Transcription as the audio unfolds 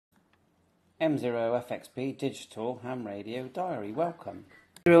M0FXB Digital Ham Radio Diary. Welcome.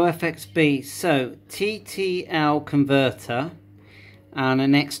 M0FXB, so TTL converter and a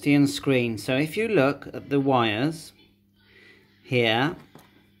Nextion screen. So if you look at the wires here,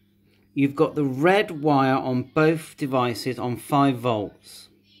 you've got the red wire on both devices on 5 volts.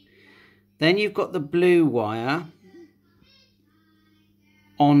 Then you've got the blue wire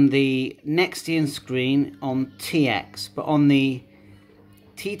on the Nextion screen on TX, but on the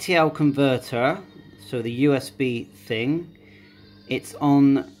TTL converter, so the USB thing, it's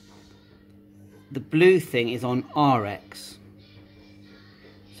on, the blue thing is on RX.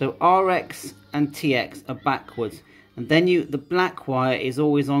 So RX and TX are backwards, and then the black wire is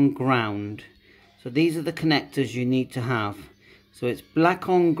always on ground. So these are the connectors you need to have. So it's black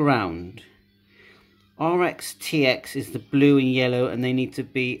on ground. RX TX is the blue and yellow, and they need to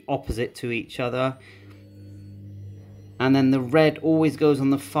be opposite to each other. And then the red always goes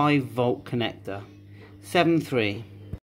on the 5 volt connector. 7-3.